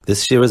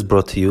This year is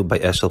brought to you by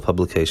Eshel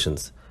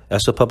Publications.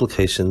 Eshel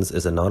Publications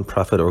is a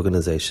non-profit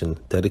organization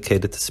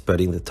dedicated to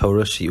spreading the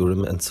Torah,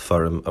 Shiurim, and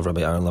Sefarim of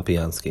Rabbi Aaron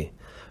Lapiansky.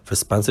 For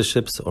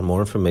sponsorships or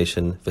more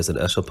information, visit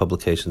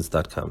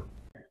eshelpublications.com.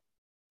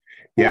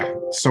 Yeah,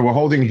 so we're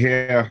holding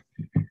here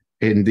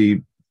in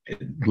the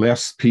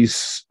last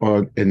piece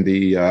in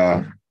the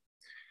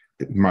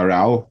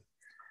Maral.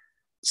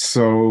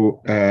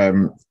 So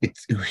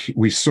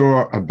we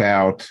saw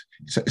about,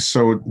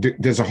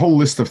 there's a whole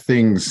list of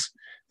things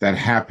that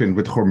happened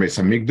with Chormes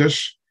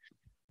HaMikdash.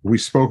 We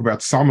spoke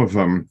about some of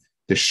them,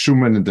 the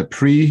Shuman and the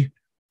Pri,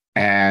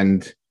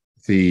 and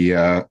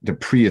the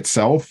Pri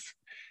itself,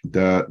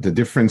 the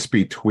difference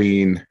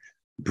between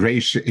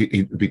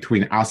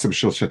Asab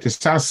Shel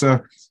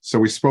Shatisasa. So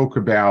we spoke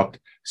about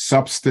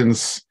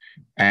substance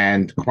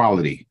and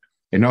quality.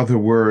 In other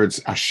words,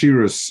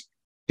 Ashirus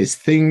is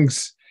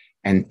things,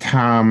 and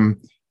Tam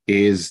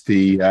is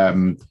the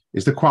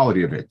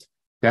quality of it.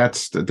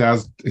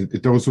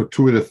 Those were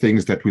two of the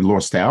things that we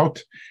lost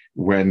out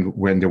when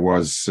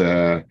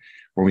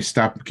we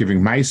stopped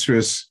giving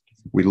Maisrus.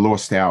 We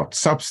lost out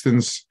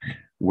substance.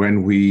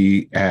 When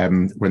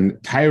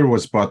Tyre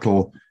was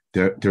bottle,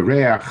 the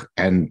Reach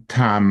and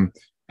Tam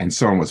and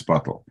so on was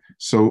bottle.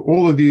 So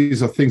all of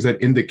these are things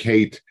that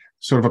indicate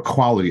sort of a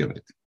quality of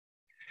it.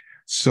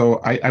 So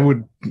I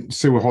would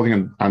say we're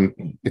holding on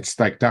it's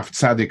like Daf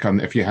Tzadik on,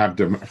 if you have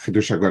the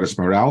Chidush Agodas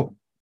Moral.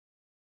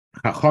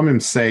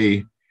 Chachamim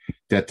say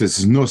that the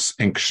Znus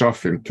and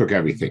Kshofim took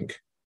everything.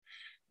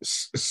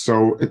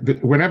 So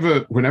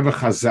whenever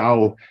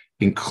Chazal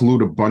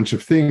include a bunch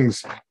of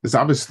things, there's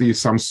obviously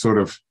some sort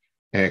of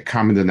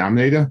common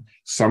denominator,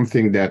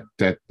 something that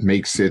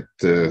makes it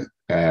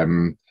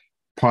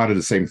part of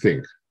the same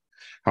thing.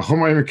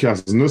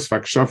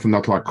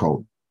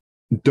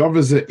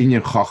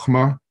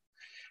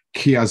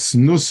 Ki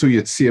aznusu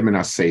yetzia min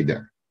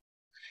haseder.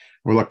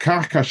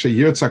 V'lakach kasher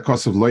yirtza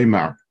kosav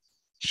loymar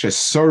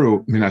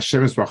shesoru min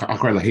Hashemes barach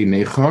achar lahei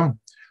necha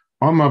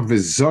Oma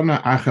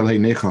v'zona achar lahei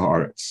necha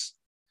haaretz.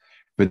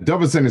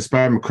 V'dov hazen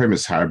isbar m'koyim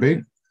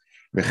harbe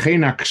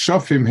v'chein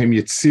hakshofim hem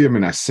yetzia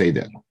min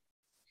haseder.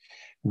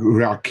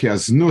 Ra ki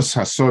aznus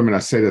hasor min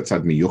haseder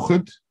tzad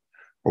miyuchad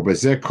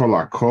ובזה כל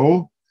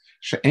הכל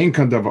שאין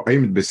כאן דבר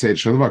עומד בסדר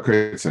של דבר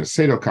קורץ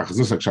הסדר כך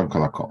אznus haksham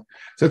kol hakol.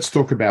 Let's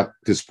talk about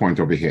this point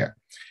over here.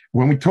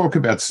 When we talk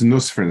about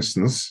znus, for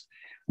instance,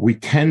 we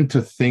tend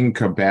to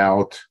think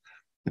about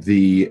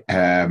the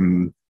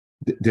taiva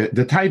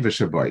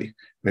shabai.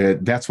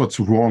 That's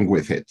what's wrong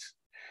with it.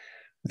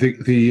 The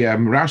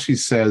Rashi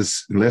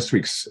says in last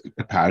week's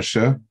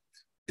parsha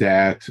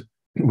that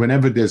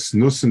whenever there's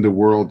znus in the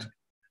world,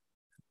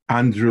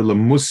 andru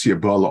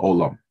lemusya bala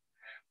olam.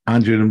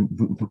 Andru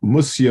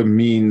musya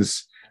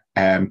means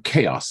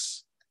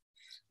chaos.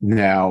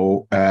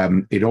 Now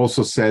it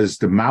also says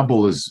the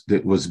mabul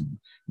was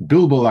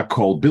Bilbal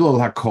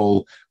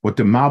Hakol. What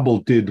the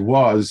Mabul did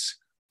was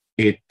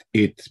it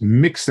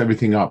mixed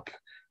everything up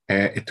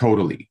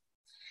totally.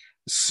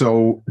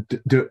 So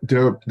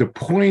the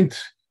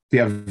point, the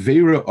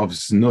Avera of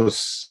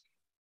Znus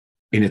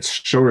in its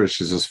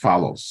shorish is as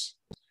follows: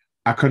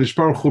 HaKadosh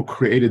Baruch Hu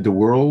created the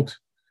world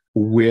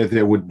where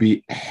there would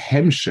be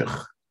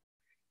hemshech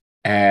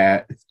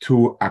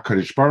to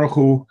HaKadosh Baruch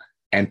Hu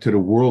and to the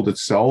world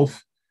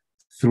itself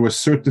through a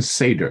certain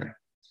seder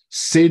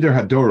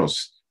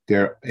hadoros.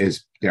 There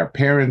are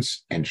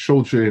parents and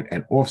children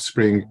and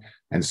offspring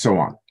and so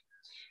on.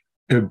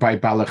 By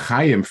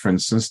Balachayim, for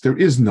instance, there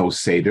is no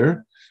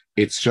Seder.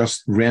 It's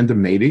just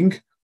random mating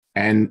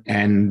and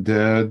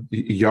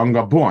young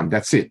are born.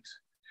 That's it.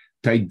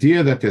 The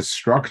idea that there's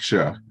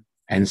structure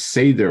and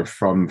Seder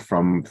from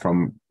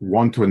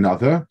one to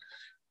another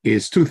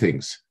is two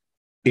things.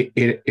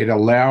 It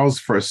allows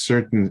for a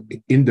certain,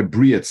 in the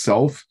Bri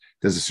itself,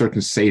 there's a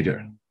certain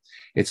Seder.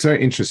 It's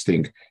very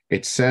interesting.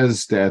 It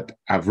says that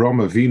Avram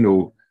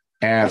Avinu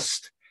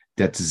asked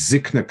that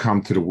Zikna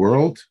come to the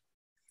world.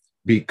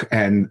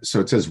 And so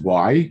it says,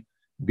 why?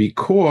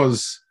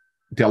 Because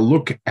they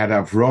look at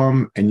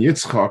Avram and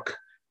Yitzchak,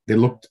 they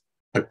looked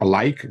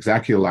alike,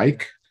 exactly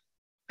alike,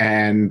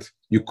 and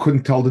you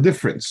couldn't tell the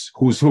difference,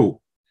 who's who.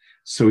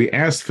 So he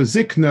asked for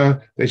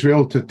Zikna, they should be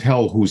able to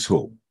tell who's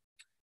who.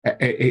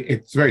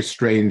 It's a very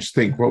strange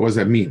thing. What does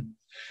that mean?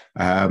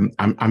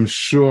 I'm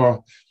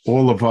sure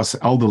all of us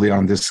elderly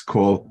on this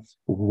call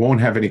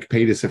won't have any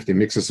kpetus if they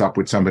mix us up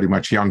with somebody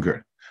much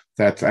younger.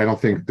 That I don't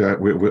think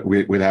that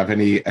we'd have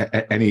any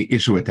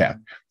issue with that.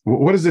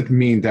 What does it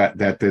mean that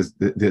there's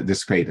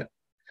this kpeda?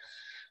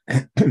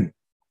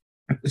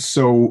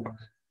 So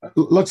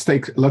let's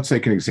take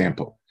an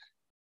example.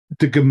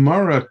 The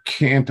Gemara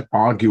can't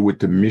argue with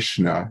the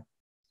Mishnah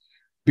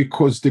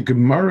because the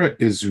Gemara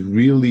is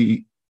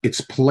really,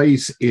 its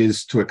place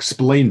is to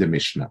explain the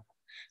Mishnah.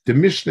 The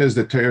Mishnah is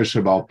the Torah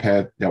Shebal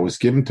Peh that was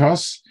given to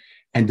us,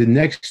 and the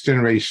next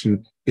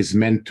generation is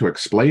meant to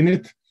explain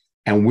it,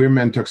 and we're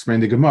meant to explain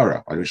the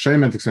Gemara, or Rishonim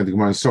meant to explain the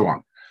Gemara, and so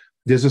on.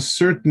 There's a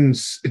certain,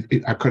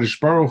 HaKadosh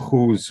Baruch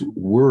Hu's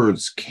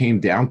words came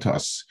down to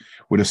us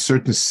with a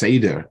certain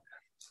seder,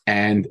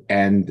 and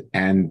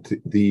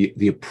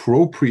the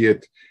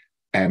appropriate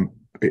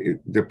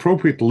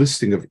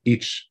listing of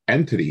each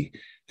entity.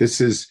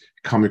 This is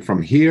coming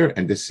from here,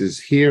 and this is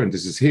here, and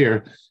this is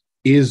here,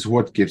 is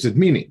what gives it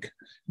meaning.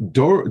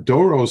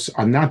 Doros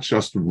are not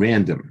just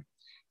random.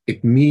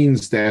 It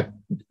means that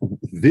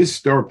this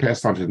star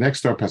passed on to the next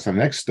star, passed on to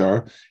the next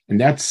star, and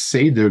that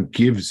Seder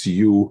gives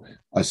you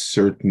a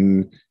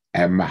certain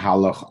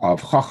mahalach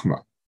of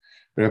Chachma.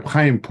 Reb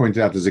Chaim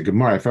pointed out there's a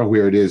Gemara, I forgot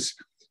where it is,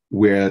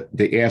 where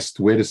they asked,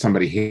 where did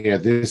somebody hear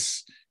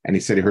this? And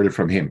he said he heard it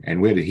from him.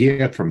 And where did he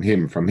hear it? From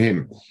him, from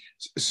him.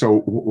 So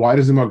why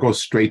does it go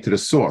straight to the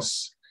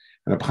source?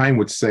 And Reb Chaim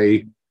would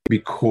say,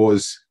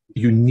 because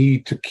you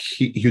need to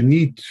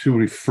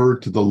refer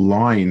to the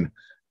line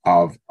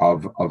of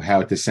how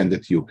it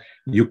descended to you.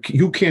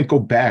 You can't go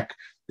back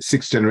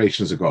 6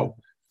 generations ago.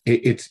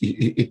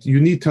 You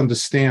need to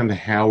understand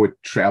how it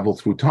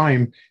traveled through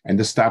time and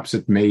the stops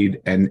it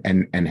made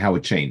and how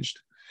it changed.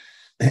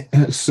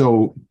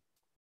 So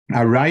the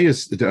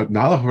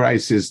Nalach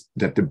Arayis is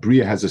that the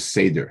Bria has a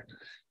Seder.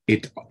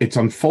 It's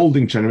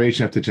unfolding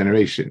generation after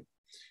generation.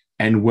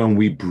 And when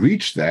we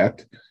breach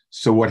that,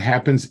 so what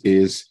happens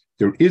is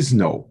there is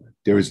no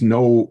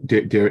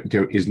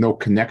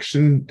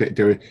connection.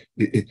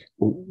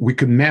 We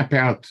can map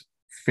out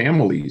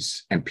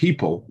families and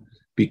people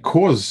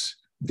because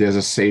there's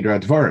a Seder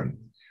Advarim.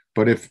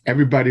 But if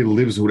everybody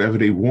lives whatever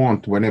they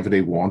want, whenever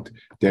they want,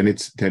 then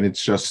it's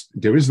just,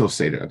 there is no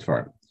Seder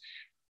Advarim.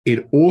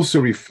 It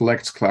also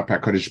reflects Klap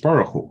HaKadosh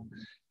Baruch Hu.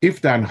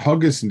 If the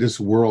Anhagas in this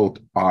world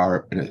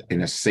are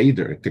in a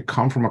Seder, they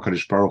come from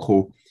HaKadosh Baruch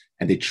Hu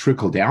and they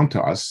trickle down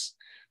to us,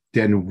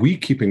 then we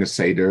keeping a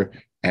Seder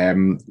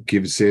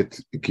gives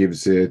it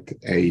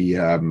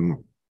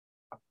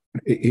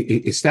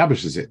it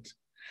establishes it.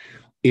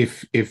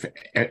 If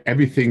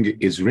everything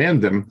is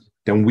random,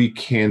 then we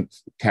can't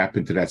tap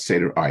into that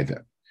Seder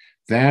either.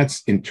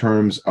 That's in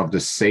terms of the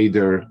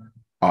Seder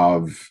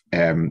of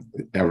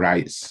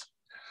Arayis.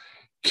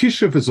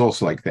 Kishuv is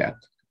also like that.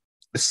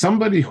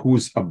 Somebody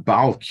who's a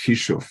Baal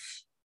Kishuv,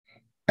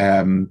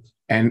 and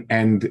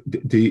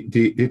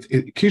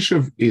the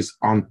Kishuv is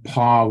on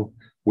par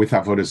with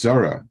Avodah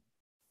Zarah.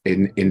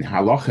 In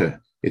Halacha,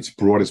 it's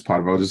brought as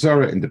part of Avodah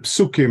Zarah. In the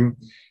Psukim,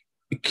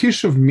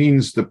 Kishuv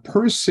means the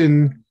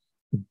person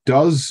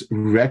does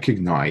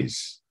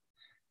recognize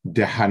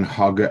the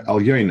Hanhaga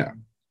Elyoina.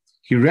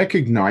 He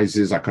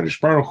recognizes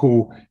HaKadosh Baruch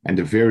Hu and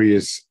the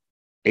various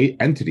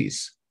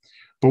entities.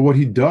 But what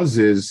he does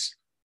is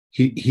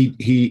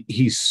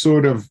he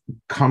sort of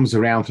comes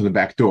around from the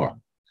back door.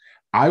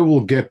 I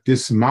will get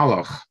this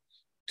malach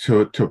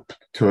to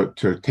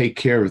take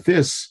care of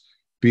this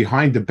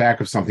behind the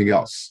back of something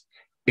else.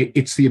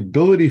 It's the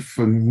ability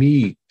for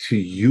me to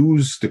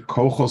use the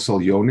kochos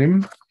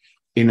elyonim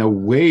in a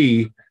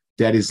way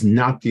that is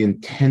not the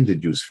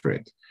intended use for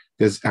it.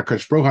 There's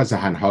HaKadosh Baruch Hu has a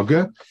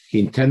hanhaga. He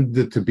intended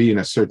it to be in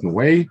a certain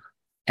way,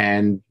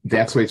 and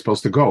that's where it's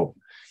supposed to go.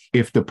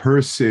 If the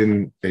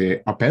person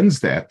upends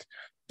that,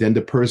 then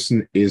the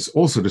person is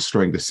also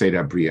destroying the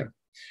Seder Bria.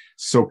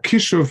 So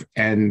Kishuv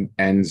and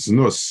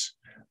Znus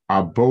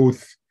are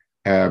both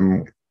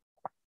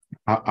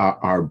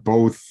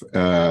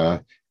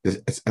a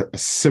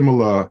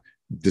similar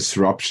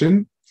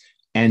disruption,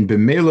 and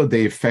b'meila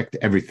they affect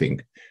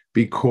everything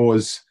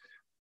because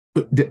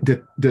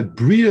the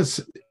Brias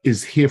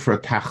is here for a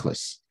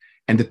tachlis,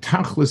 and the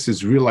tachlis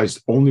is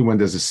realized only when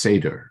there's a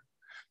Seder.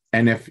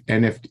 And if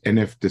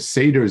the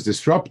Seder is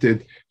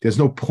disrupted, there's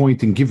no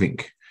point in giving,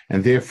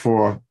 and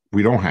therefore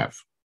we don't have.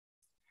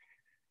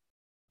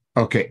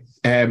 Okay.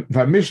 So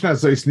it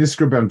says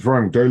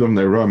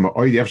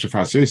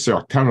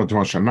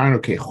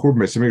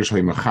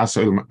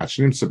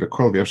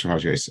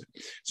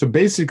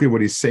basically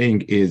what he's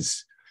saying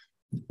is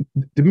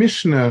the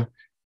Mishnah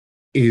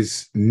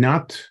is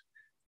not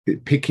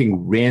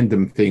picking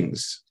random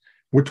things.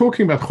 We're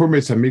talking about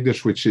Churmes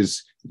HaMikdash, which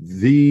is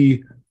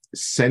the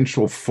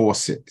central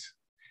faucet.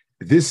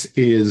 This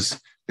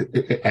is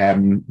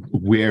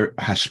where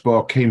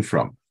Hashpah came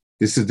from.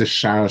 This is the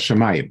Shara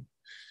Shemayim.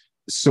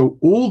 So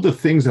all the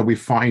things that we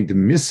find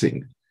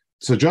missing,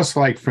 so just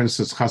like, for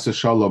instance, Chas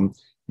Shalom,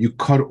 you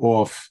cut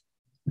off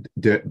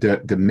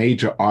the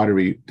major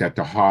artery that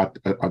the heart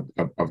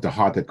of the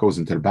heart that goes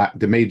into the body,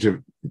 the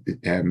major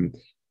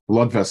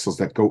blood vessels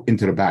that go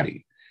into the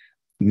body.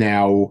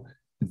 Now,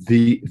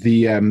 the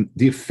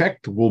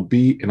effect will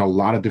be in a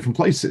lot of different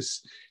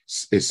places.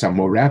 Some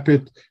more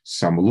rapid,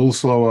 some a little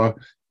slower,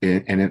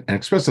 and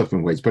expressive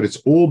different ways. But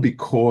it's all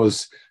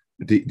because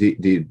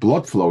the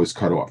blood flow is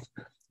cut off.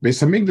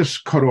 Beis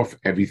Hamikdash cut off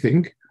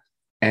everything,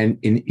 and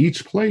in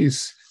each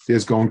place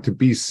there's going to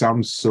be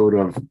some sort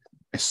of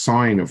a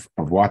sign of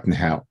what and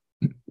how.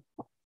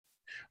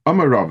 So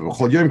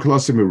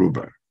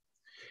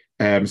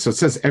it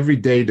says every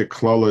day the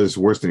klala is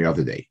worse than the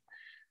other day.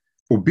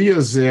 So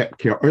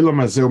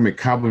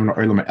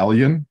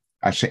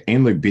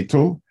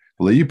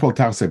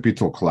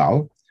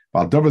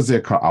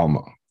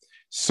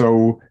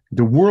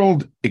the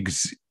world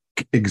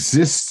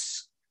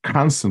exists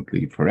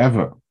constantly,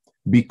 forever,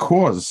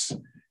 because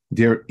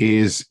there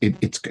is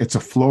it's a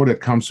flow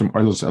that comes from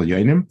Oilos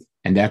Elyonim,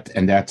 and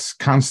that's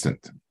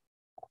constant.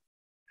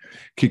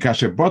 Ki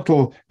kasher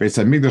bottle Beis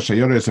Hamikdash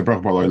hayora is a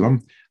brach bal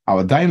olam,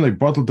 al adayin le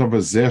bottle dova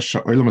zeh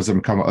she'olam hazeh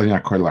mekabel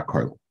elyon hakol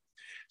lakol.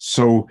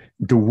 So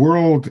the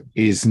world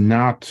is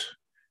not,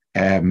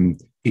 there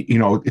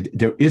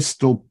is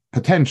still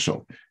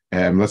potential.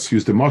 Let's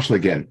use the mashal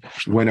again.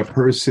 When a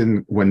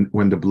person, when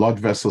the blood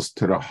vessels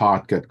to the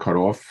heart get cut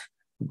off,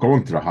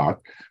 going to the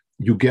heart,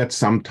 you get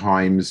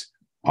sometimes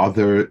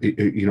other,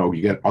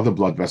 you get other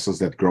blood vessels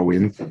that grow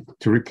in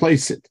to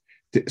replace it.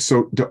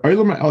 So the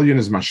Olam Elyon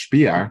is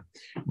mashpia,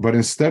 but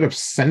instead of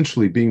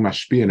centrally being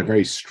mashpia in a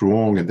very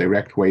strong and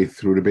direct way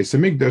through the Beis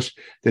Hamikdash,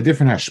 they're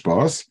different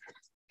hashpahs.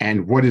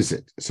 And what is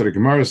it? So the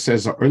Gemara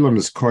says, Olam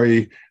is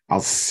koi al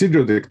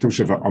sidr the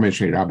kedusha v'amen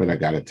shnei rabbi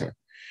Agadot.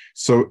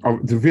 So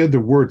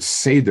the word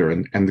seder,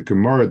 and the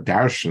Gemara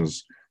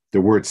darshans the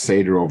word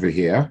seder over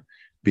here,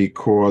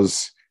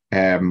 because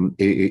it's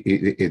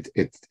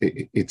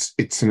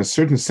in a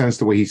certain sense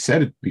the way he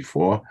said it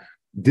before.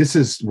 This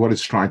is what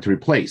it's trying to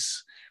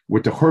replace.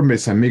 With the Churban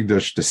Beis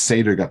Hamikdash, the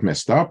seder got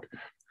messed up,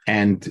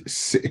 and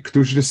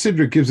kedusha the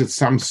sidra gives it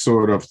some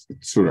sort of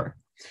tzura.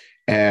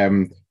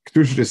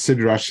 Kedusha the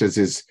Sidra says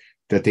is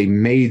that they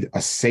made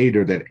a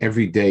seder that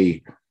every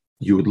day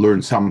you would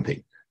learn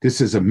something.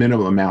 This is a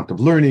minimal amount of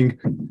learning.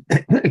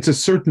 It's a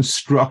certain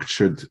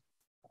structured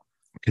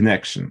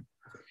connection.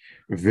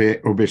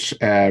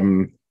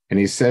 And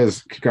he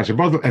says,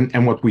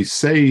 and what we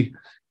say,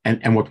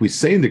 and what we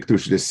say in the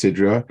Kedusha the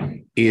Sidra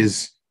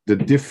is the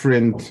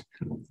different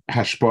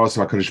hashpahs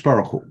of HaKadosh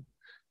Baruch Hu.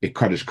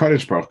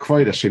 Kadosh Baruch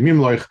Kvod Hashem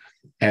Yimloich.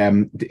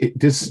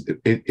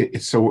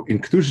 So in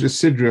Kedusha the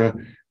Sidra,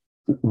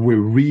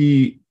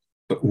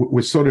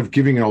 we're sort of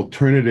giving an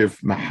alternative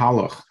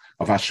mahalach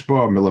of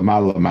hashpah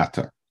milamala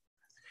lamata.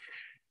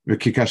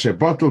 V'kikashe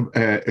bottle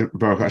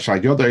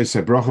shayoda is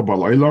a bracha bal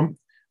olam,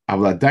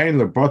 avla dayin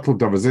lebottle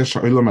davazesh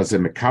olam azeh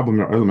mekabel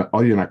min olam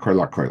elyon hakol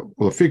lakol.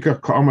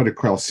 Ulefika ka'amar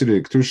dekwel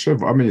siddur kedusha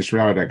v'amen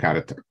yishmeru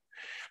Agadot.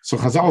 So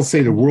Chazal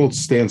say the world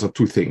stands on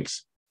two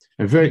things,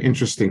 and very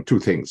interesting two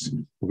things.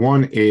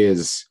 One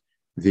is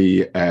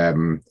the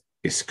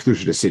is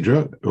Kedusha the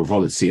Sidra, or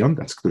Volitzion,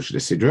 that's Kedusha the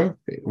Sidra,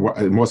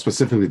 more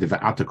specifically the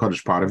Ve'ata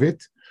Kodesh part of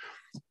it.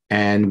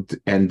 And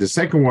the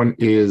second one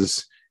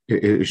is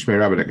Shmei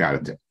Rabbi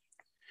Agadot.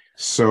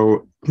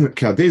 So,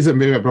 Kaldeza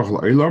Meir Brach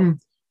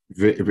L'Olam,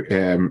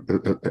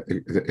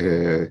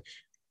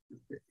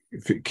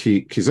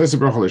 Ki Zez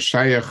Brach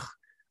L'Shayach,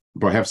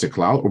 Bohef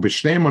Zeklal,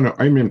 Ubishneim Anu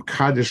Oimrim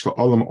Kadesh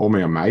L'Olam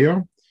Omei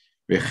Amaya,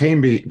 V'chein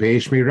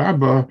Be'eshmei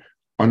Rabba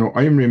Anu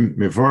Oimrim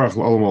Mevorach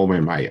L'Olam Omei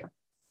Amaya.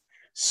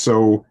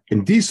 So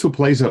in these two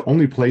places are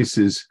only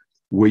places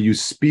where you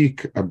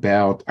speak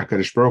about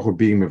HaKadosh Baruch Hu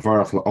being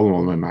mevarach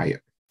la'olam l'maya.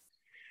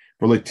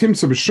 V'leitim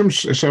so b'shum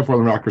shef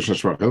olam rak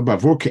b'shnesh baruch el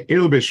b'avur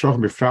ke'el b'shroch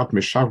b'frat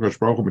mishav HaKadosh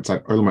Baruch Hu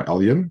b'tzad olam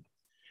ha'elyon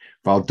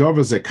v'al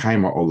dova ze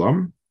kaim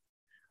ha'olam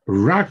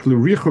rak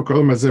l'richuk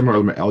olam hazeh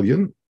olam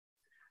ha'elyon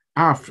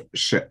af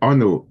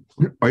she'anu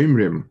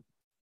oimrim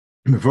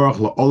mevarach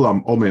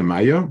la'olam omei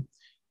maya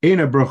ein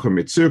ha'bracha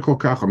mitzir kol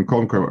kach am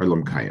kol kol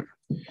olam kayim.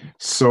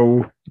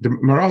 So the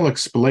Maral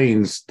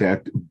explains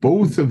that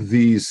both of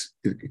these,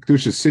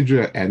 Kedusha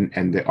Sidra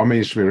and the Amei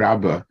Shmei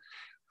Rabba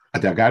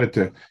at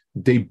Agadot,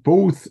 they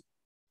both,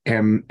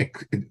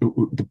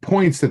 the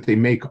points that they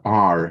make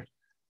are,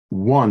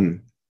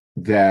 one,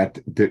 that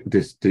the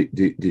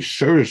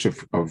shorish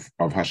of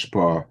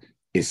Hashpah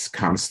is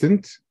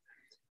constant,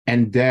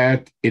 and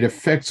that it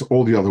affects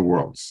all the other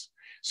worlds.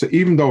 So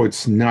even though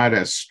it's not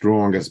as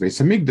strong as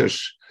Beis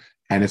Hamikdash,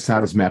 and it's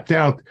not as mapped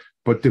out,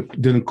 but the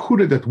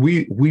nekuda that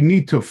we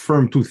need to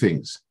affirm two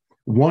things.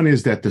 One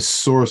is that the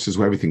source is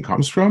where everything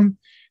comes from,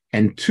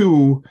 and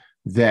two,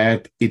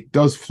 that it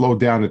does flow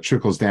down, it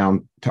trickles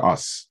down to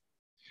us.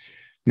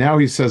 Now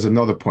he says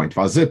another point.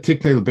 Kaddish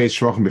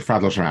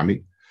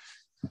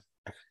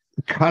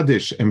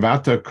and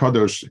Vata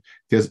Kadosh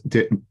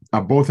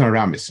are both in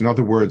Aramis. In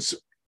other words,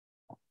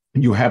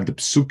 you have the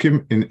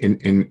psukim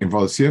in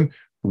Volitzion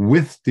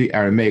with the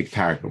Aramaic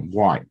targum.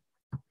 Why?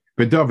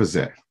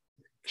 Bedavazeh.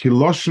 Ki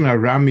loshen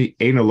Arami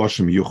eina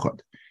loshen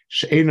miyuchad.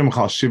 She'einem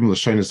chalshivim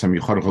l'shonis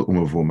ha-miyuchad chol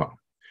umavuma.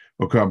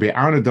 Ukra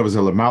be'arna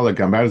davazel lamala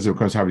gamar zeh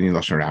v'kos havini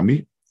loshen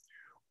Arami.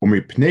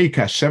 Umipnei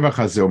ka'shevach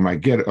hazeh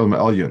u'mager el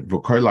me'elyon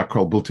v'kor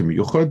lakol bulti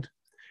miyuchad.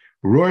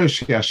 Roya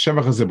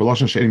she'ashevach hazeh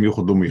b'loshen she'einem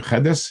miyuchad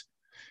u'miyuchedes.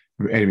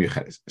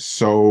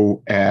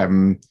 So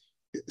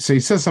he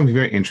says something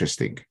very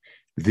interesting.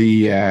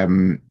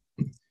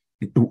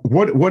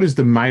 What is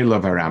the mile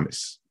of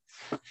Aramis?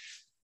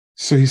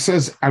 So he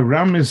says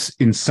Aramis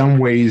in some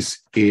ways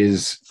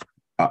is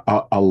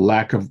a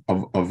lack of a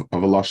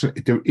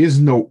lashon. There is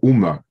no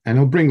Ummah, and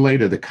he'll bring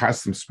later the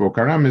custom spoke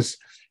Aramis,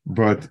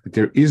 but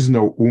there is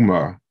no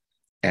Ummah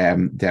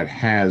that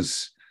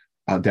has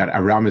that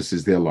Aramis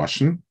is their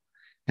lashon,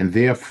 and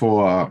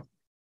therefore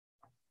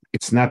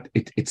it's not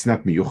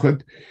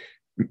miyuchad.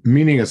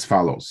 Meaning as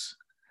follows: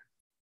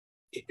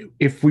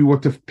 if we were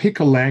to pick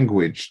a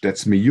language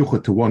that's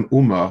miyuchad to one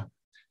Ummah,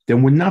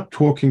 then we're not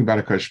talking about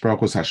a Kadosh Baruch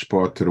Hu's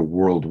hashpah to the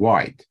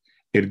worldwide.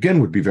 It again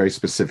would be very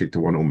specific to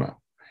one ummah.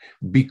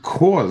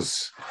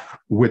 Because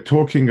we're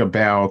talking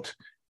about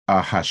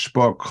a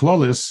hashpah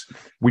klolis,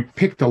 we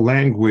picked a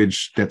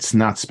language that's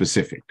not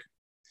specific.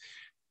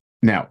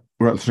 Now,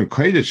 Lashon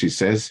Kodesh, she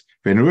says,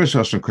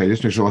 Lashon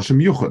Kodesh,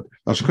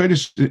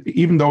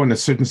 even though in a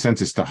certain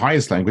sense it's the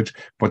highest language,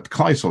 but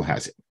Klal Yisrael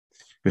has it.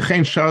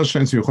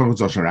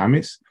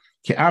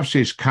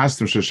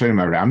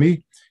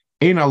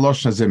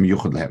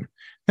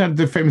 Now,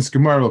 the famous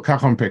Gemara will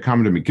kachon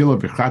pekam de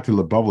Megillah v'chrati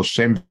lebavel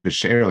shem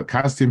v'she'er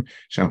l'kastim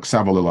shem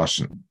ksav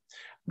l'lashon.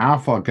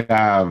 Afal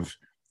gav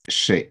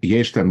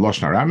sheyesh them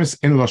lashon aramis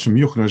in lashon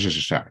miyuchad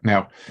sheshar.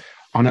 Now,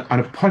 on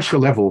a partial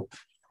level,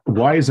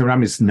 why is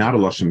aramis not a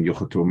lashon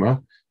miyuchad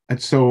tuma?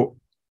 And so,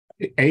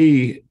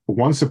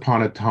 once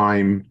upon a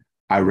time,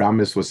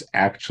 aramis was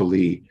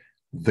actually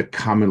the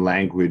common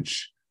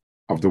language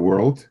of the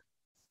world.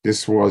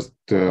 This was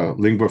the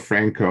lingua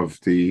franca of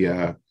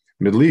the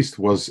Middle East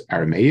was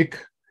Aramaic.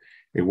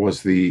 It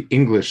was the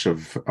English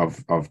of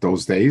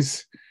those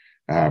days.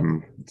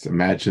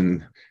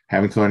 Imagine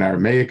having to learn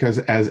Aramaic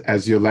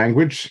as your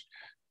language,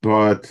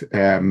 but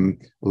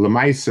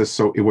Lamaisa,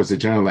 so it was a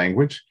general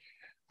language.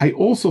 I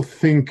also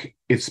think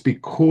it's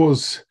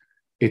because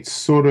it's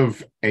sort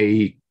of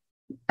I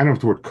don't know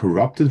if the word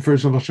corrupted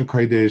version of Lashon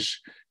Kodesh.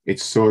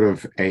 It's sort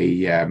of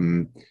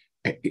it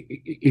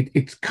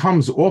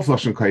comes off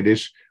Lashon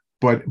Kodesh,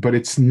 but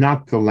it's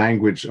not the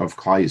language of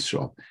Klal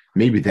Yisrael.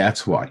 Maybe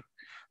that's why.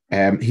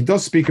 He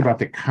does speak about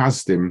the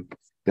Kasdim,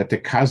 that the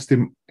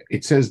Kasdim,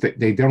 it says that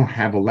they don't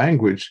have a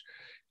language.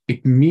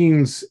 It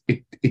means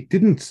it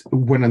didn't,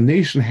 when a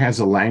nation has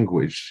a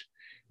language,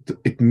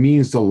 it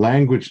means the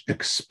language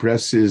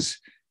expresses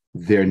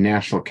their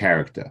national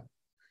character.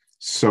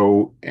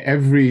 So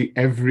every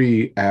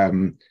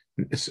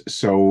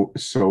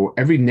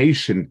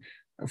nation,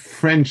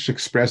 French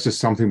expresses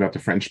something about the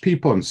French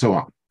people and so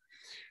on.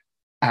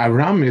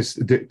 Aramis,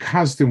 the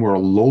Kasdim were a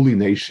lowly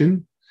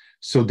nation,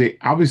 so they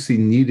obviously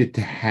needed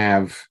to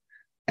have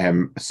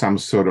some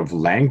sort of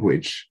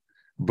language,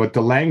 but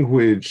the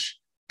language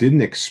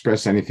didn't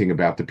express anything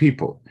about the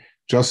people.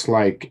 Just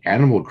like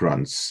animal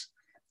grunts,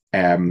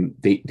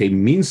 they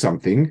mean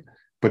something,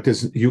 but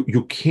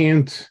you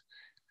can't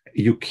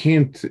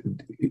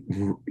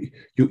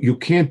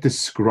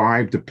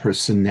describe the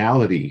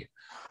personality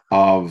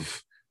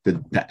of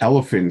the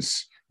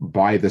elephants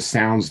by the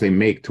sounds they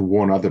make to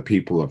warn other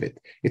people of it.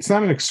 It's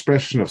not an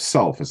expression of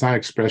self. It's not an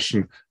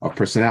expression of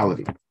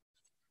personality.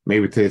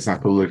 Maybe today it's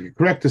not politically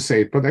correct to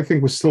say it, but I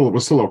think we're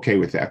still okay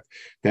with that.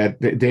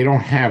 That they don't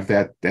have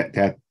that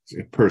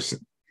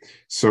person.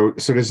 So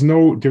there is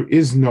no.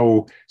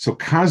 So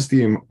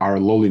Kasdim are a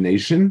lowly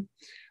nation.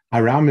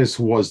 Aramis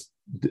was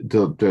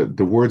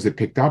the words they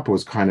picked up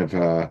was kind of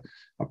a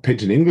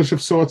pidgin English of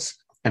sorts.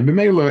 And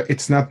b'meila,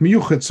 it's not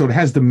miyuchat, so it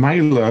has the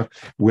meila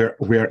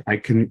where I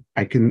can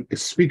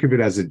speak of it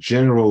as a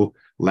general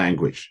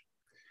language.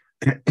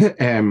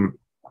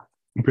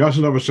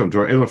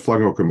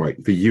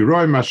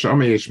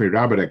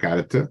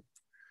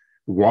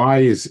 Why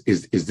is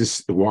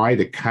this? Why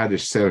the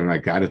Kaddish said in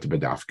Agadot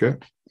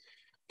bedafka?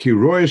 Ki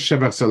roy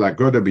shevach sel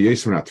agoda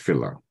b'yesem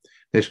natfila.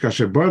 There's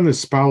kasher bon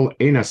nispal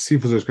ein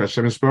asifus es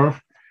kashem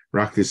esbarach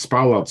rak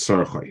nispal al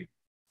tzorchoi.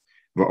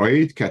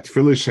 V'oid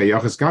katfilu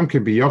sheyachas gam ke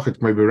b'yochet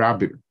k'may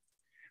b'rabim.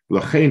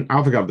 L'chein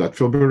avagav dat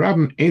fil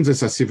b'rabim ein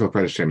zes asifa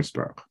k'vay Hashem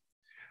esbarach.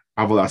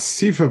 Aval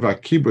asifa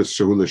v'akibus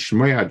shehu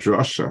l'shmoy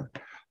hadrasha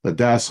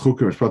l'das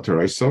chukim mishpat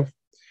ha'roisav.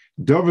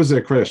 Dover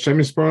ze k'vay Hashem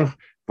esbarach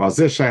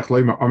v'al shaykh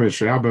loyma omer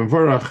sheyabim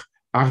v'orach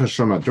achas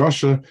shom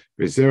hadrasha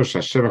v'zer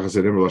shashevach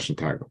hazedim v'loshen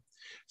tago.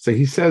 So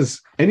he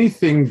says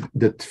anything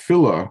that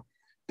tefillah,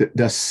 the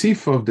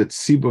sifa of the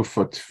tzibur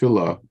for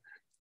tefillah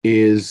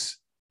is,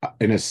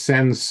 in a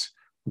sense,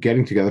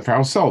 getting together for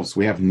ourselves.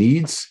 We have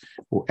needs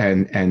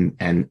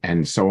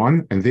and so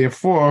on, and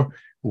therefore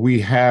we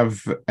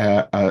have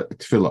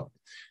tefillah.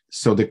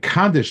 So the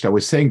kaddish that we're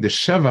saying, the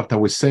shevach that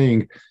we're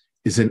saying,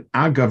 is an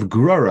agav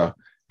grora.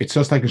 It's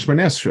just like in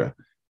Shemon Esrei.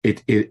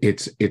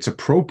 It's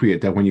appropriate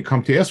that when you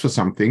come to ask for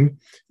something,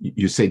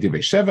 you say divrei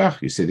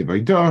shevach, you say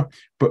divrei dor,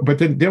 but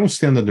they don't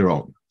stand on their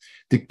own.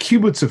 The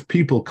kibbutz of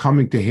people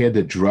coming to hear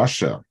the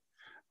drasha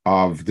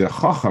of the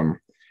chacham,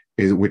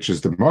 which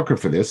is the marker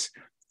for this,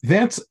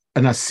 that's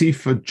an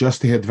asifa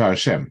just to hear Dvar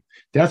Hashem.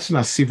 That's an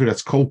asifa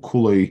that's called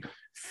kulei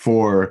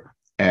for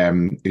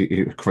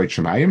Kveit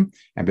Shemayim,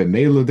 and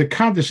b'meila the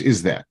kaddish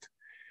is that.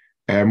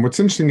 What's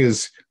interesting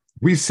is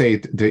we say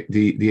it, the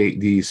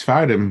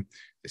Sfarim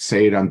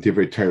say it on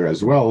Divrei Torah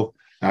as well,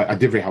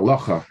 Divrei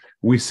Halacha.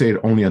 We say it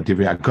only on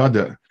Divrei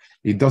Agadot.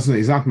 He's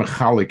not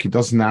mechalik. He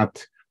does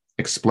not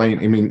explain.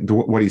 I mean,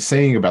 what he's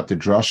saying about the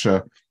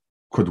drasha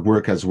could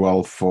work as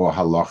well for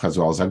Halacha as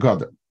well as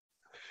Agadot.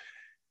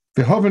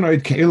 The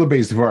Hovenoid Ke'ela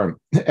Beis Dvar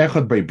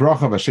Echad Bei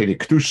Bracha V'Sheni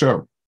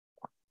Kedusha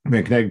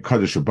V'Gneg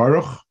Kadosh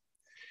Baruch.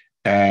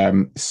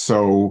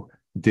 So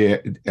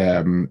the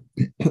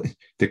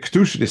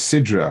Kedusha, the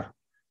Sidra,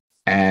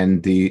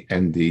 and the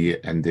Yamei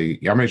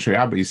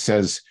Shreyabi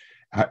says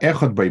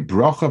ha'echad by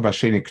bracha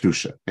v'asheni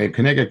kedusha, and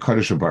keneged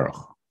kodesh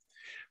u'baruch.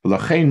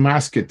 V'lachein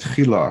masket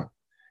tchila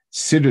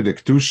siddur de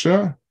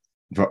kedusha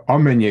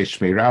v'amen yesh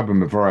meirab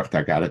mevorach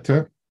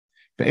d'Agadot.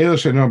 Ve'elu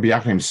she'no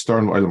b'yachim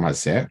storm l'olam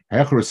hazeh,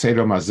 ha'echad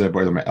seder mazeh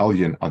b'olam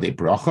ha'elyon adei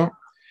bracha,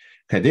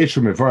 kadesh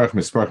u'mevorach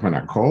misparach man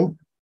hakol,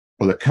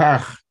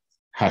 u'lekach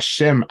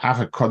Hashem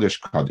acha kodesh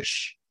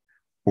kodesh.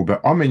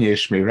 U'be'amen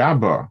yesh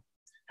meirab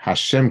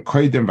Hashem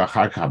koidem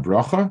v'achar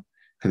ka'bracha,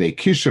 kadei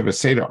kisha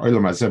v'seder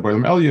olam hazeh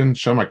b'olam ha'elyon,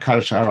 shama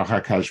kadosh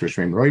ha'achar kadosh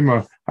v'shmeim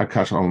roima,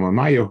 ha'kadosh olam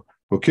ha'mayu,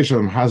 v'kisha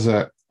olam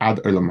hazeh ad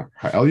olam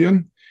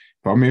ha'elyon,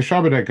 v'amen yesh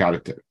meirab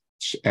Agadot.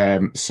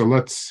 So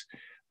let's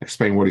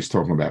explain what he's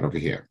talking about over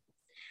here.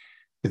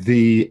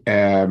 The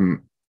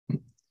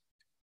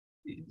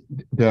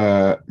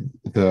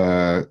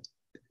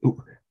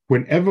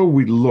whenever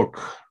we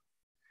look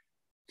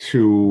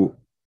to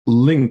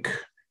link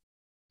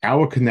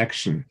our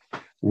connection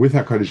with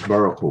HaKadosh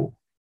Baruch Hu,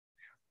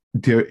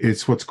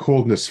 it's what's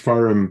called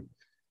Nesfarim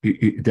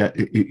that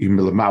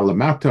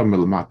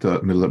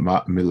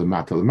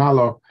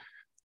milamata.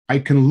 I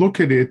can look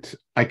at it,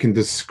 I can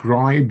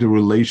describe the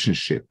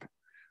relationship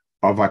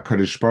of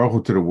HaKadosh Baruch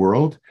Hu to the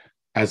world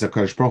as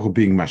HaKadosh Baruch Hu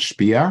being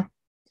mashpia,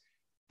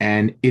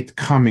 and it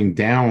coming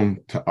down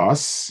to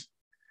us,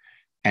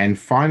 and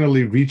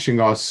finally reaching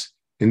us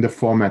in the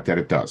format that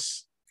it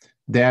does.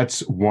 That's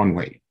one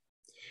way.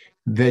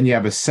 Then you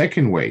have a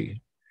second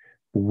way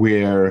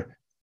where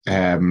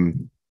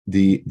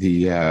the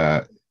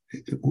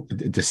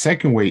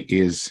second way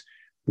is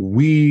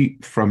we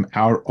from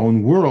our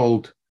own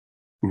world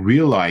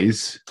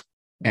realize,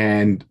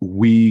 and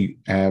we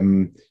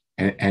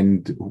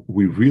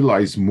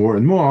realize more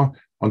and more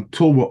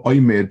until we're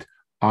oimed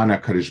on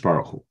HaKadosh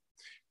Baruch Hu.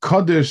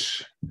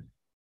 Kadosh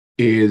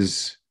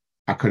is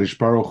HaKadosh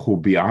Baruch Hu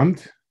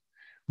beyond.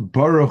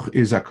 Baruch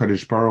is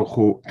HaKadosh Baruch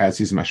Hu as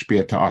He's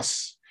mashpia to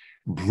us.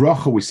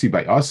 Bracha we see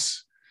by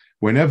us.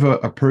 Whenever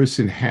a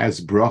person has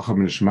bracha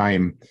min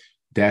shmaim,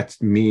 that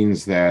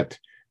means that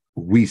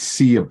we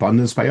see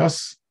abundance by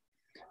us.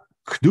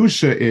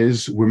 Kedusha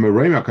is we're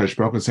meroim HaKadosh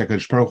Baruch Hu, and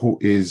HaKadosh Baruch Hu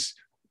is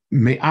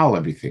me'al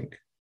everything.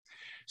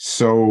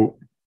 So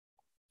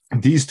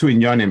these two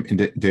inyanim in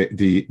the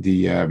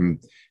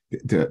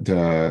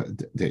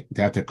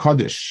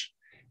Kaddish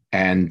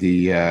and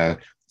the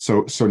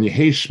so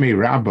Yehei Shmei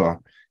Rabbah,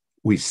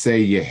 we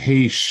say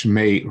Yehei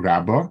Shmei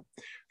Rabbah,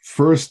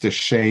 first the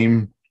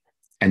Shem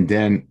and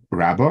then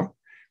Rabbah.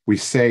 We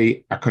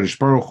say HaKadosh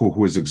Baruch Hu,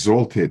 who is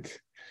exalted,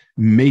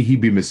 may he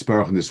be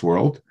misparach in this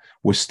world.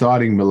 We're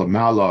starting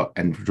milamala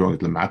and drawing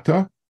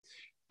lamata,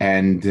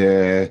 and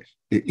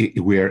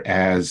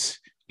whereas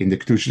in the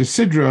Kedusha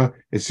Sidra,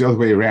 it's the other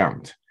way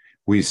around.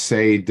 We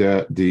say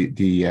the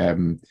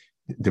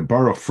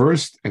Baruch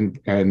first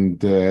and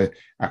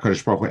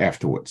HaKadosh Baruch Hu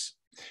afterwards.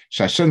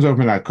 Shashem zov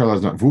min hakol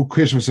azon vu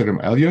krish v'sedem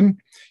elyon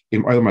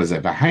im olam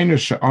hazeh v'hainu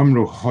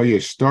she'amru hoye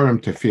storim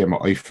tefiyah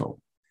ma'oifel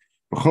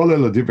v'chol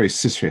elo divrei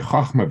sisrei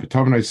chachma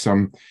v'tovnei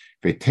sam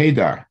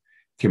v'teda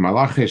ki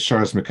malache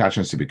sharas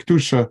mekachan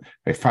sebiktusha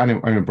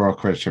v'fanim olam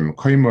baruch Hashem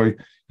koimoy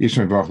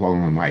yishmei baruch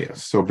l'olam hamayas.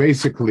 So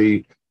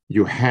basically,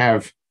 you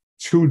have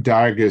two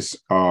dargas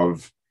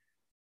of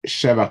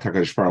Shevat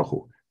HaKadosh Baruch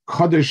Hu.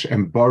 Kadosh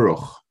and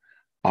Baruch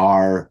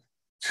are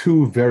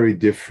two very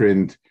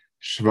different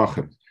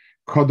shvachim.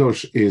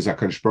 Kadosh is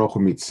HaKadosh Baruch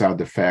Hu mitzad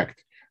the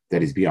fact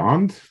that he's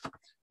beyond,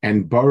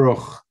 and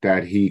Baruch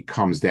that he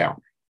comes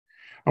down.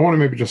 I want to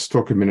maybe just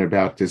talk a minute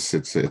about this.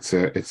 It's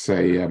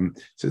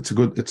important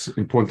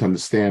to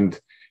understand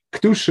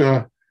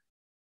Kedusha.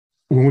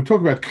 When we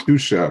talk about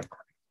Kedusha,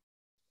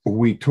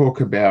 we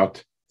talk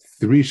about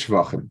three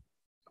shvachim: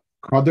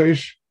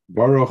 Kadosh,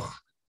 Baruch,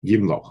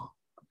 Yimloch.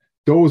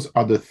 Those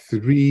are the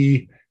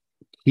three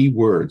key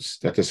words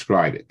that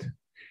describe it.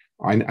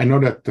 I know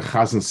that the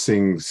Chazan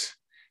sings,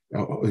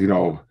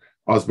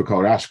 Oz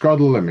B'Kol Rash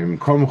Gadol and Mim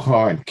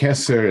Komcha and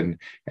Keser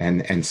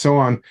and so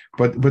on,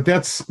 but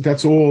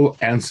that's all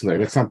ancillary.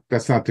 That's not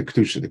the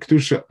Kedusha. The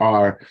Kedusha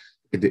are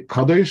the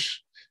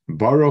Kadosh,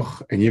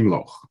 Baruch, and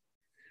Yimloch.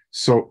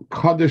 So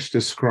Kadosh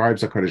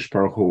describes HaKadosh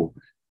Baruch Hu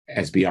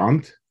as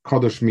beyond.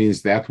 Kadosh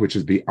means that which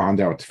is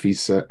beyond our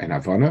tfisa and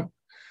havana.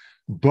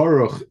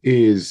 Baruch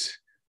is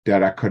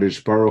that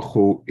HaKadosh Baruch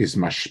Hu is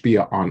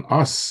mashpia on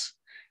us,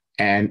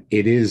 and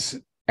it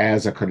is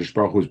as HaKadosh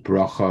Baruch Hu's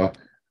bracha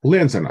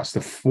lands on us,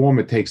 the form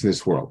it takes in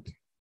this world.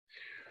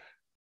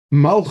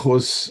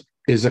 Malchus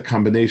is a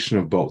combination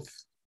of both.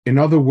 In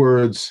other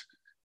words,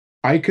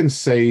 I can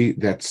say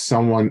that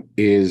someone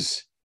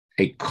is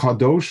a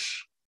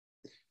kadosh,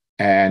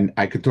 and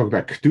I could talk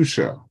about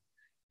kedusha,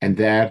 and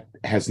that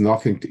has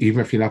nothing to, even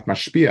if you're not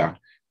mashpia,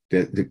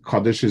 the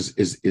kadosh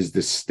is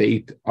the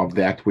state of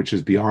that which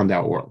is beyond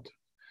our world.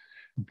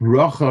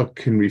 Bracha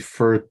can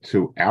refer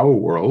to our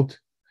world,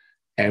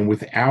 and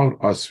without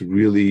us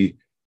really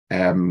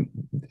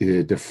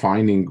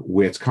defining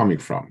where it's coming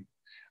from.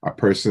 A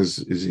person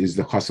is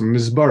the chasam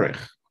mizbarech.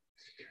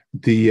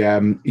 The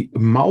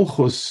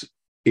malchus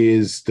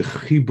is the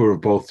chibur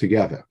of both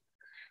together.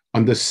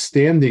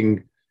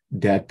 Understanding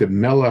that the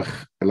Melech,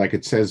 like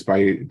it says by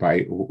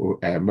Moshe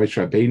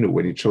Rabbeinu,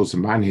 when he chose the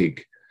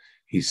Manhig,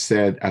 he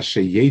said,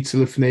 Asher Yetz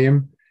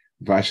Lifneim,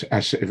 Vasher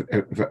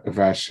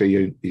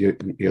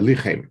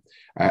Yelichem.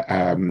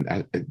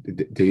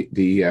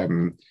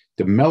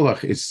 The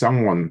Melech is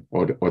someone,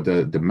 or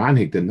the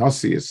Manhig, the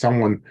Nasi, is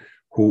someone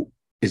who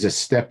is a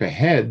step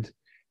ahead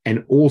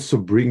and also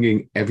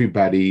bringing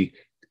everybody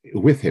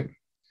with him.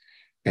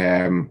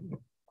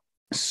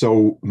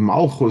 So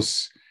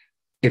Malchus,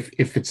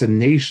 if it's a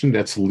nation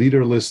that's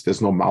leaderless,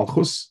 there's no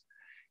Malchus.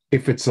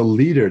 If it's a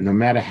leader, no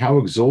matter how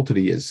exalted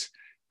he is,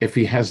 if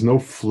he has no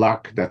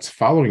flock that's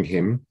following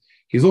him,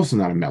 he's also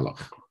not a Melech.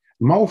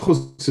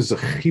 Malchus is a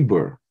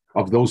chibur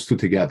of those two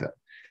together.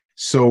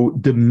 So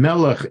the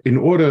Melech, in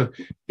order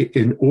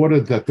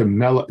that the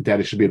Melech, that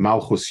it should be a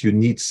Malchus, you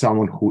need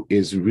someone who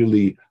is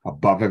really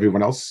above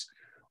everyone else,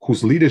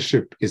 whose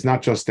leadership is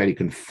not just that he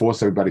can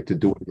force everybody to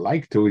do what he'd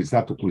like to. He's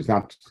not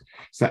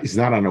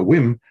on a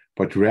whim,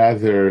 but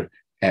rather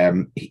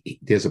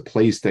there's a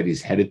place that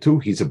he's headed to.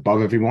 He's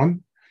above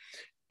everyone.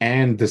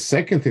 And the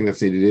second thing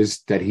that's needed is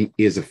that he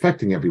is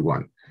affecting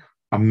everyone.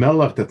 A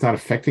Melech that's not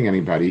affecting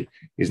anybody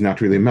is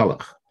not really a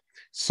Melech.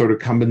 So the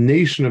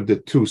combination of the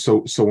two,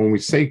 so when we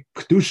say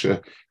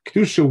Kedusha,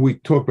 we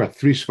talk about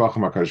three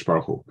Shvachim HaKadosh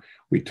Baruch Hu.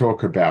 We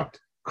talk about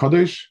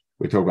Kadosh,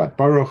 we talk about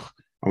Baruch,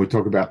 and we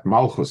talk about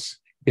Malchus,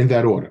 in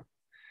that order.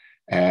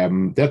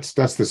 That's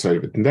the side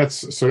of it. And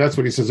that's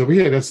what he says over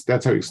here. That's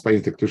how he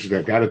explains the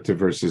Kedusha Agadot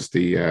versus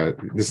the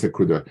this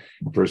Nekuda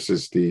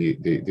versus the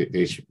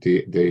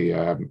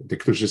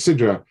Kedusha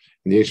Sidra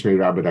and the Yeshmei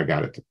Rabbit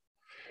Agadot.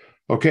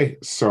 Okay,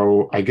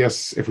 so I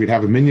guess if we'd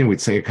have a minion,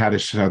 we'd say a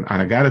Kaddish on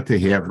Agadot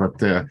here, but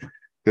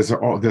there's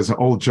an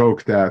old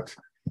joke that,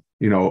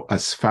 a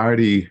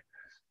Sephardi,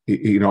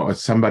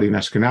 somebody in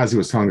Ashkenazi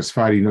was telling a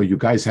Sephardi, you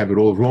guys have it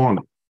all wrong.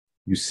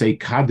 You say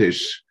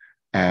Kaddish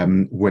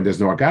when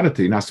there's no Agadot,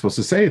 you're not supposed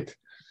to say it.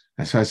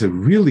 And so I said,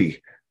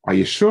 really? Are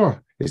you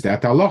sure? Is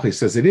that the halacha? He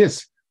says, it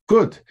is.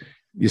 Good.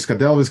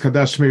 Yiskadel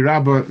v'skadash shmei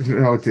Rabba,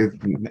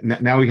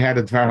 now we had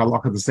a dvar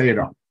halacha to say it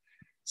on.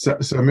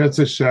 So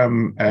Mitzvah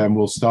Shem,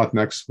 we'll start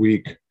next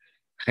week.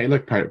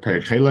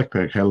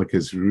 Chelik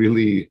is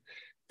really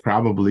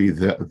probably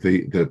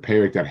the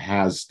parak that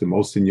has the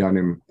most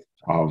inyanim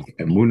of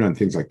emunah and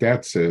things like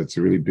that. So it's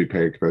a really big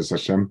parak for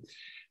Hashem.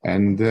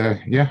 And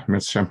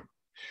Mitzvah Shem.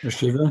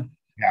 Yeshiva?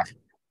 Yeah.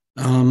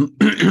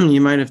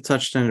 You might have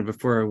touched on it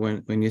before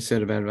when you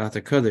said about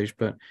Vata Kodesh,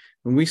 but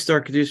when we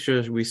start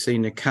Kedusha, we say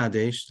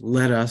Nekadesh,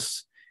 let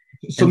us.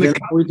 So and then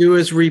what we do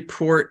is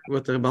report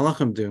what the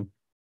Malachim do.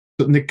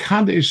 So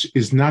Nekadesh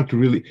is not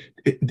really,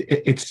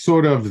 it's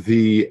sort of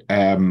the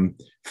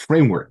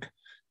framework.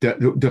 The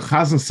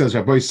Chazan says,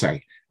 Rabbi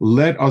say,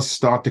 let us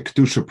start the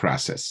Kedusha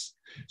process.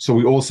 So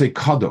we all say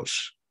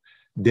Kadosh.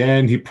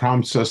 Then he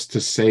prompts us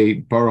to say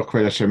Baruch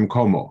Kved Hashem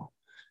Komo.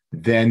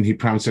 Then he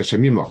prompts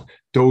Hashem Yimloch.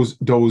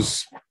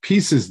 Those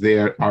pieces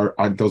there are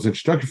those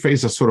introductory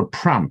phrases are sort of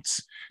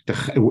prompts.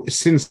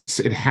 Since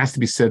it has to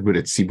be said with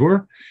a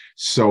tzibur,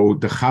 so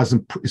the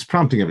Chazan is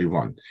prompting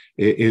everyone.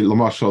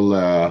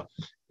 Lamashal,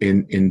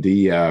 in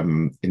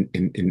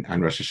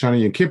on Rosh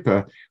Hashanah and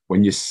Kippur,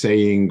 when you're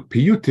saying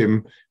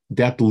piyutim,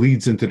 that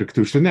leads into the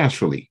kedusha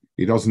naturally.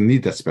 It doesn't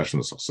need that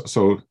specialness.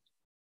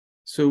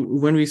 So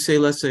when we say,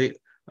 let's say,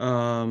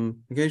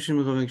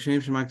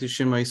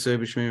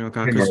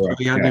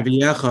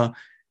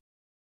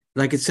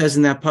 like it says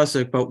in that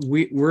pasuk, but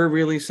we're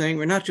really saying,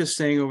 we're not just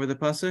saying over the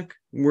pasuk.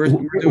 We're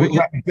doing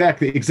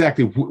it.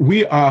 Exactly.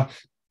 We are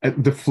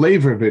the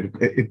flavor of it.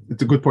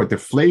 It's a good point. The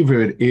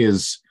flavor of it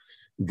is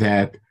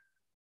that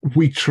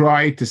we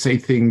try to say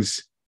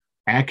things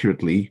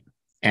accurately,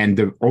 and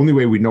the only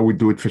way we know we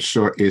do it for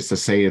sure is to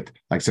say it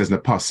like it says in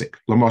the pasuk.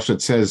 Lamosh,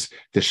 it says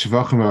the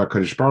Shvachim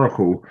HaKadosh Baruch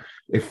Hu.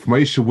 If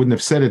Moshe wouldn't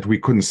have said it, we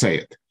couldn't say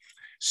it.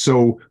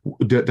 So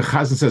the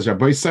Chazan says,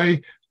 Rabbi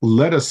say,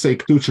 let us say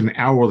Kedusha in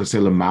our world, say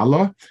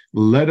Lamala.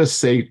 Let us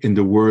say it in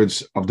the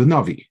words of the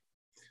Navi.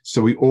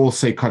 So we all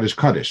say Kaddish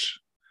Kaddish.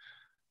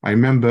 I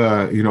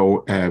remember,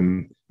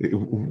 when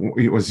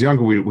I was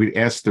younger, we'd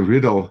ask the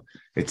riddle.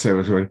 It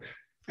said,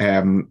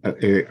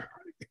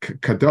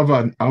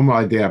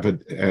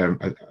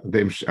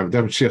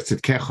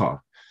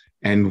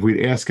 and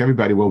we'd ask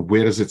everybody, well,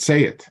 where does it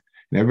say it?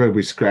 And everybody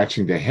was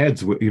scratching their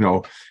heads,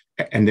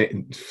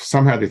 and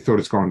somehow they thought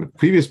it's going to the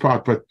previous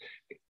part, but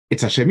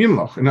it's Hashem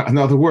Yimloch. In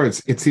other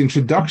words, it's the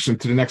introduction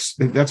to the next.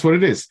 That's what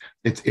it is.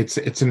 It's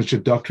an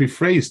introductory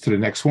phrase to the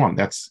next one.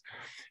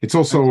 It's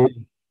also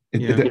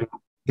the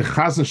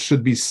Chazan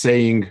should be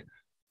saying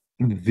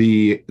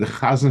the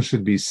Chazan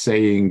should be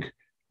saying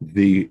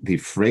the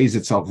phrase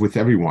itself with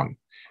everyone,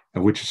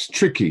 which is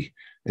tricky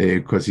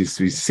because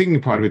he's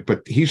singing part of it,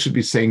 but he should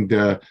be saying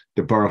the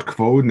Baruch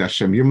Kvod and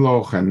Hashem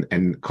Yimloch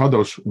and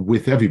Kadosh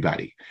with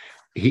everybody.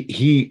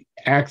 He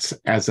acts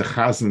as a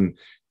Chazan,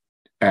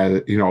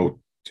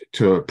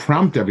 to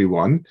prompt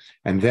everyone,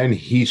 and then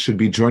he should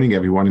be joining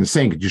everyone and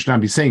saying it. You should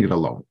not be saying it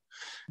alone.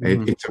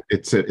 Mm-hmm.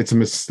 It's a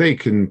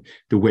mistake in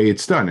the way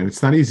it's done, and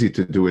it's not easy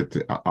to do it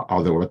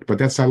otherwise. But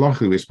that's how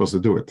we're supposed to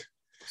do it.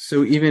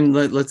 So even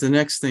let's the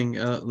next thing,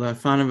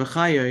 Lafana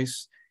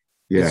V'chayos,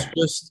 it's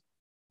just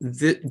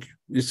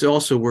it's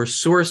also we're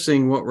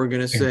sourcing what we're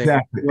going to say.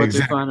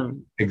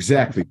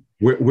 Exactly.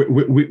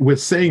 We're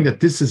saying that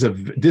this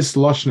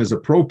lashon is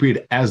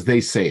appropriate as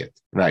they say it,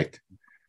 right?